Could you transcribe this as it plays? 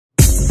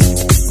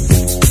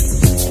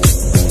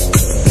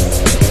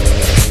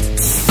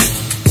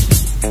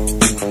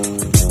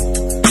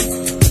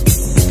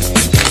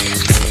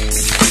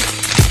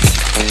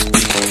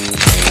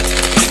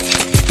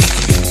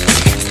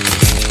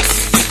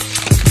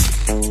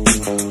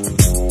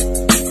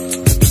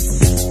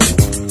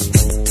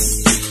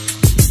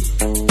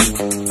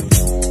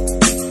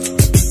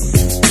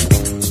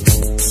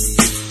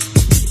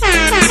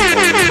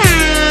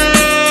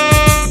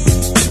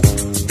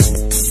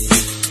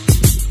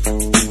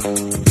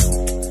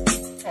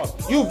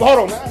hold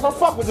on, man. Don't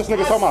fuck with this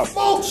nigga talking about.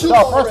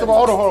 No, first of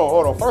all,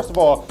 hold on. First of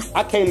all,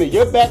 I came to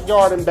your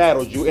backyard and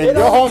battled you, and it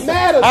your home.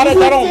 Matter. That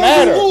don't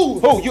matter.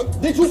 Who?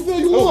 Did you feel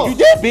you lost? You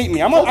did beat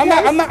me. I'm not. Did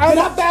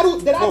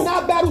I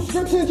not battle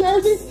Scripps in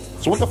Jersey?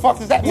 So what the fuck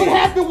does that mean? What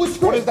happened with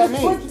Scripps? What does that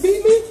mean? Scripps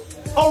beat me?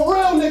 A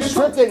real nigga.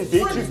 Scripps didn't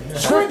beat you.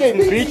 Scripps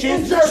didn't beat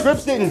you.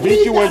 Scripps didn't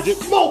beat you.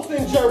 Smoked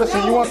in Jersey.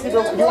 Listen, you want to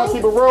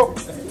keep it real?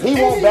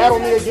 He won't battle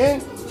me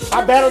again.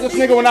 I battled this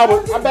nigga when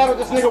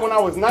I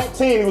was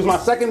 19. He was my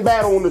second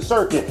battle on the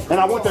circuit, and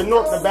I went to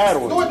North to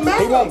battle him.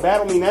 He won't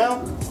battle me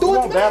now. He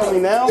won't battle me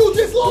now. You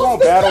just lost. He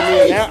won't battle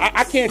me now.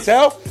 I can't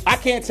tell. I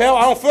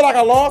don't feel like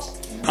I lost.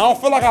 I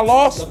don't feel like I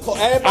lost. I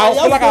don't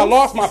feel like I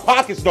lost. My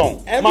pockets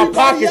don't. My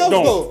pockets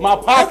don't. My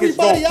pockets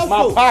don't.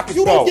 My pockets don't.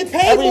 You don't get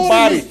paid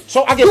Everybody.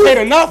 So I get paid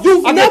enough.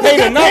 I get paid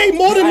enough. Paid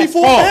more than me for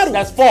a battle.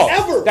 That's false.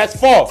 Ever. That's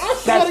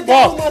false. That's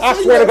false.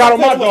 I swear to God on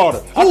my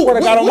daughter. I swear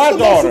to God on my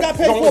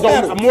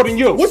daughter. More than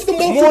you. What's the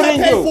most you got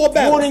paid for a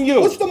battle? More than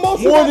you. What's the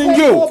most you More got than paid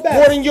you. for a battle?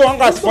 More than you. I'm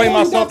gonna explain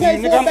myself to you,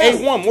 nigga. I'm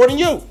A1. More than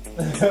you.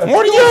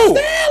 More than you.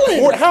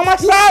 How am I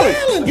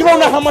styling? You don't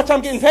know how much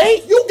I'm getting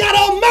paid? You got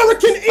an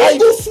American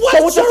Eagle sweatshirt.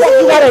 So what the fuck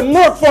you got a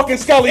North fucking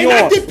Skelly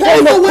on?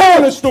 From the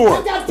corner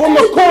store. From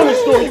the corner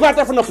store. You got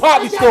that from the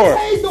Poppy store.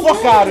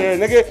 Fuck out of here,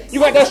 nigga. You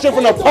got that shit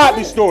from the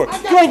Poppy store.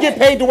 You ain't get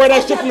paid to wear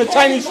that shit from the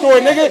Chinese store,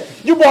 nigga.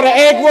 You bought an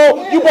egg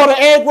roll. You bought an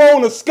egg roll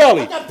and a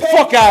Skelly.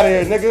 Fuck out of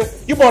here, nigga.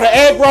 You bought an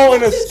egg roll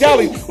and a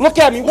Skelly. Look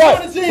at me.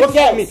 What? Look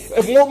at me.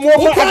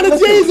 What kind of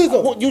jeans is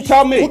it? You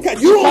tell me. You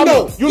don't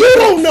know. You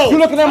don't know. You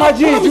looking at my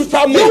jeans. You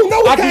tell me. You don't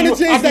know what kind of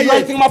jeans they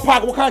in my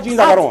pocket. What kind of jeans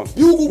I got on?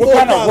 What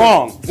kind of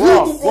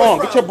wrong?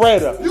 Get your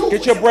bread up.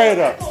 Get your bread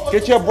up.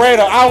 Get your bread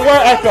up. I don't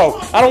wear Echo.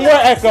 I don't wear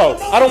Echo.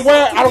 I don't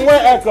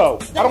wear Echo.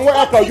 I don't wear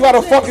Echo. You got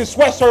a fucking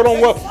sweatshirt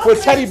on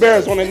with teddy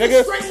bears on it,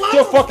 nigga. Get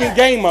your fucking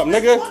game up,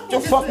 nigga. Get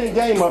your fucking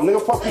game up,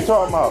 nigga. Fuck you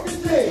talking about.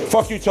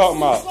 Fuck you talking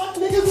about.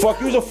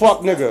 Fuck you's a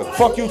fuck nigga.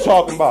 Fuck you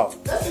talking about.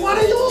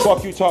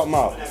 Fuck you talking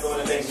about.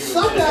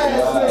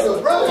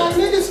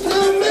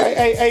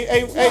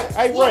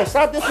 Hey, Ren,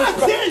 stop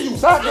disrespecting me.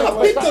 Stop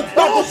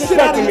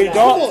disrespecting me,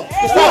 dog.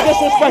 Stop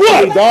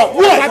disrespecting me, dog.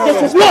 Stop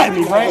disrespecting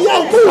me, Ren.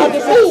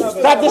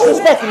 Stop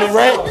disrespecting me,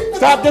 Ren.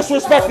 Stop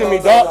disrespecting me,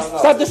 dog.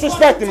 Stop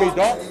disrespecting me,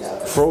 dog.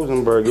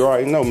 Rosenberg, you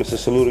already know, Mr.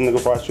 Salute a nigga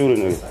before I shoot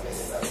a nigga.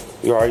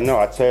 You already know,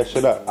 I tear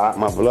shit up.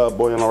 My blood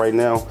boiling right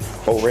now.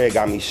 O'Red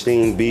got me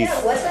steamed beef.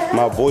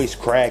 My voice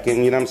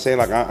cracking, you know what I'm saying?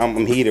 Like,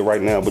 I'm heated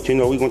right now. But you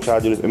know, we gonna try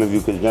to do this interview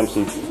because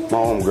Gemski, my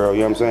homegirl,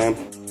 you know what I'm saying?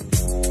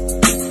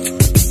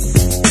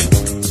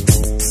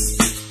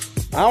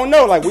 I don't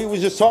know, like, we was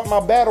just talking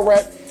about battle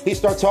rap. He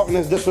started talking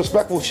this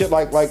disrespectful shit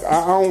like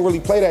I don't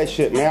really play that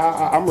shit, man.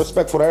 I'm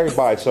respectful to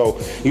everybody. So,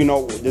 you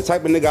know, the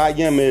type of nigga I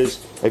am is,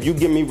 if you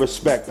give me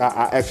respect,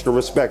 I extra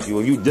respect you.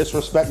 If you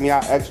disrespect me, I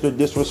extra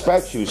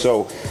disrespect you.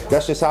 So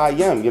that's just how I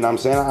am, you know what I'm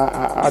saying?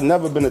 I've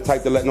never been the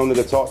type to let no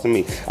nigga talk to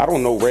me. I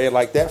don't know Red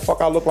like that. Fuck,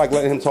 I look like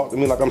letting him talk to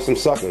me like I'm some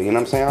sucker, you know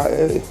what I'm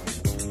saying?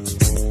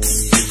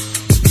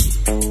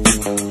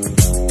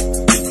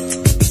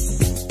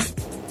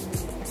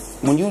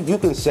 When you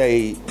can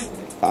say,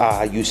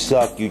 you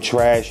suck, you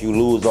trash, you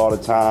lose all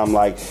the time,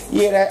 like,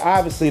 yeah, that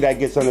obviously that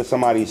gets under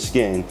somebody's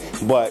skin,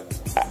 but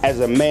as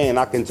a man,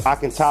 I can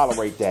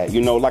tolerate that.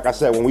 You know, like I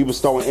said, when we was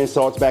throwing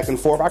insults back and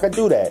forth, I could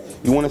do that.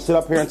 You want to sit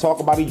up here and talk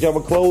about each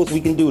other's clothes,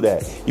 we can do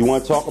that. You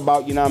want to talk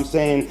about, you know what I'm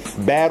saying,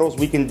 battles,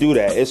 we can do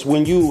that. It's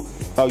when you's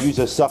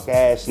a suck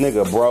ass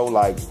nigga, bro,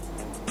 like,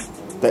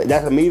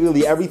 that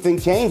immediately everything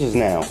changes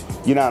now.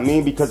 You know what I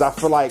mean? Because I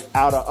feel like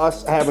out of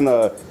us having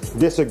a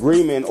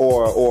disagreement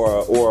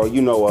or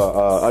you know,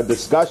 a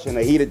discussion,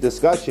 a heated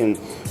discussion,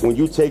 when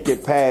you take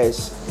it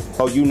past,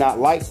 oh, you not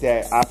like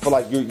that, I feel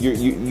like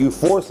you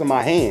forcing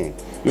my hand.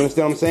 You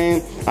understand what I'm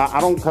saying?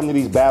 I don't come to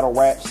these battle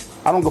raps.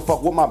 I don't give a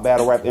fuck what my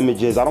battle rap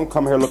image is. I don't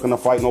come here looking to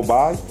fight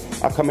nobody.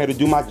 I come here to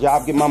do my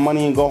job, get my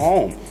money, and go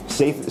home.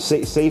 Safe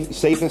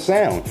and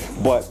sound.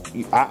 But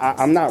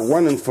I'm not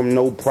running from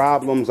no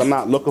problems. I'm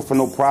not looking for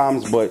no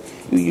problems. But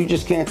you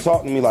just can't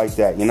talk to me like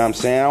that. You know what I'm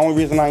saying? The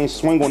only reason I ain't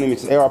swing on him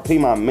is A.R.P.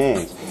 my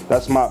man.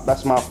 That's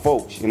my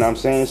folks. You know what I'm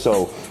saying?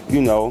 So,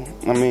 you know,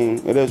 I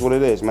mean, it is what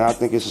it is, man. I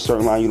think it's a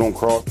certain line you don't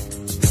cross.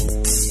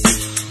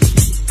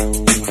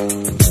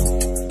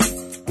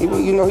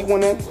 You know, he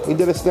went in, he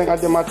did his thing, I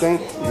did my thing,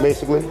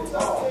 basically.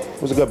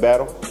 It was a good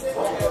battle.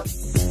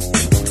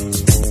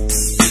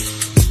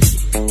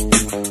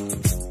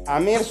 I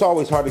mean, it's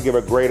always hard to give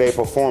a grade A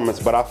performance,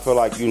 but I feel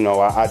like, you know,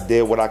 I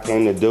did what I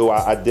came to do.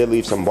 I did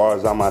leave some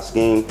bars on my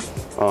scheme,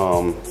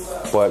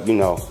 but, you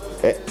know,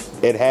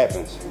 it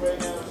happens.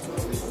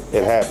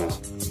 It happens.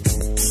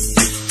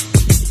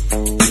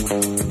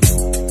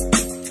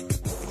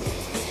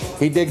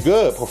 He did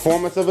good.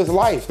 Performance of his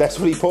life. That's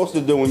what he's supposed to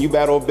do. When you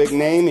battle a big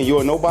name and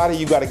you're a nobody,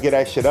 you got to get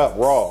that shit up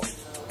raw.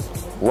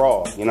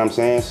 Raw. You know what I'm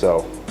saying?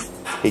 So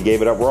he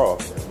gave it up raw.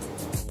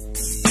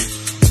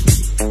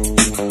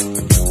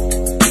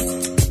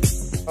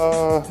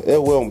 It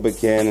will Big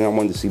Cannon. I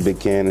wanted to see Big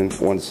Cannon.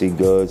 I wanted to see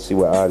Good. See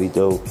what Adi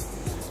do.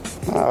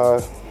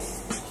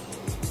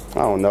 I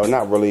don't know,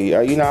 not really.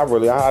 You know,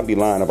 I'd be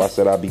lying if I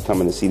said I'd be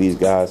coming to see these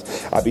guys.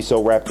 I'd be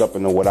so wrapped up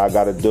into what I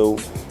got to do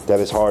that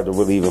it's hard to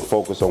really even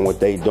focus on what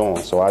they doing.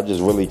 So I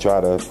just really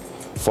try to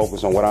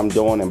focus on what I'm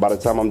doing, and by the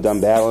time I'm done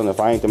battling, if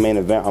I ain't the main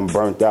event, I'm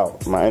burnt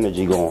out. My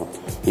energy gone.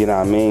 You know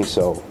what I mean?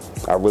 So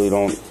I really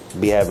don't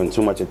be having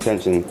too much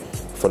attention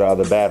for the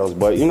other battles.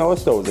 But, you know, it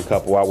still was a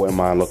couple I wouldn't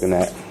mind looking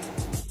at.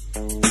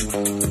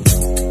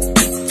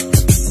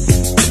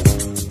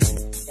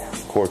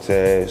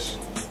 Cortez,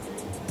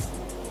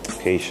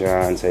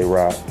 K-Shine,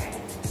 A.R.P.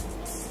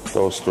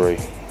 Those three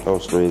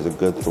is a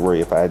good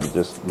three. If I had to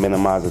just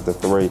minimize it to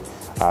three,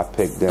 I'd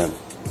pick them.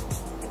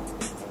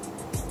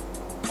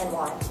 And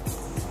why?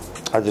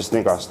 I just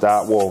think our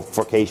style, well,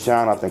 for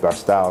K-Shine, I think our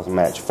styles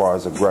match as far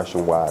as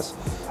aggression-wise.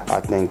 I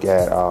think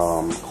at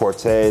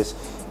Cortez,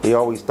 he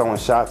always throwing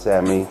shots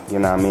at me, you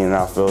know what I mean? And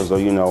I feel as though,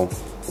 you know,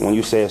 when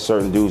you say a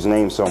certain dude's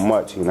name so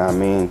much, you know what I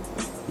mean,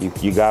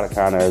 you got to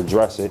kind of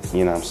address it,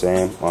 you know what I'm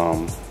saying?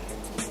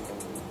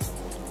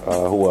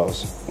 Who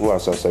else? Who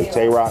else I say?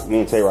 A.R.P. Me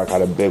and A.R.P.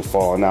 had a big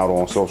falling out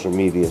on social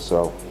media,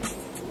 so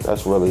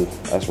that's really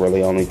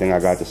the only thing I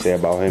got to say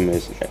about him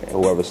is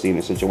whoever's seen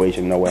the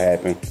situation know what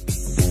happened.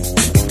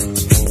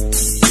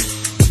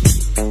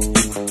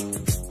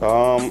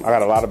 I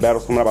got a lot of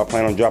battles coming up. I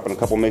plan on dropping a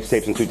couple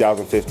mixtapes in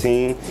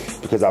 2015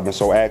 because I've been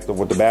so active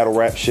with the battle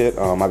rap shit.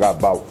 I got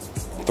about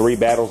 3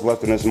 battles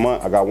left in this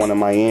month. I got one in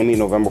Miami,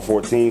 November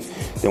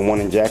 14th, then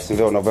one in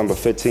Jacksonville, November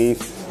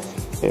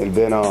 15th, and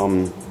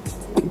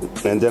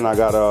then I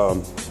got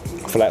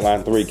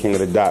Flatline 3, King of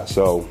the Dot,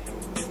 so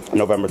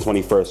November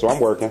 21st. So I'm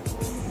working.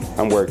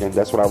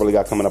 That's what I really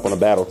got coming up on the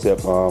battle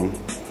tip.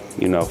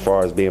 You know, as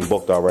far as being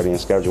booked already and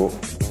scheduled.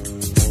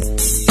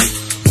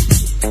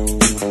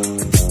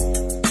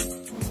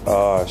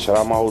 Shout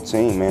out my whole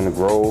team, man, the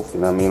Grove, you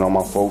know what I mean, all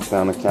my folks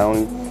down the county.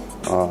 You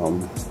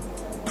know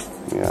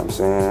what I'm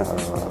saying?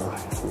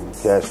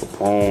 Cash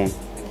Capone,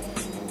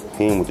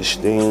 Him with the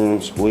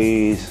Steam,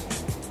 Squeeze,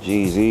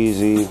 G's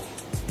Easy.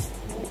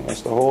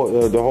 That's the whole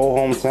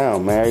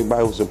hometown, man.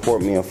 Everybody who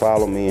support me and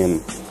follow me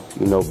and,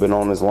 you know, been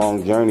on this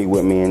long journey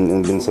with me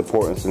and been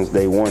supporting since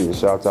day one. And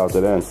shouts out to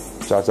them.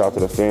 Shouts out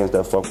to the fans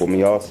that fuck with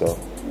me also.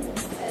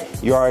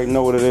 You already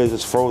know what it is.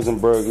 It's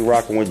Rosenberg. You're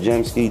rocking with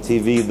Gemski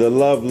TV, the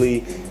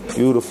lovely,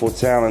 beautiful,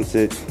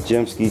 talented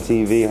Gemski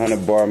TV,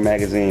 100 Bar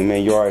Magazine.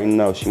 Man, you already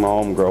know. She my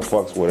homegirl.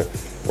 Fucks with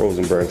her.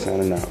 Rosenberg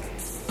signing out.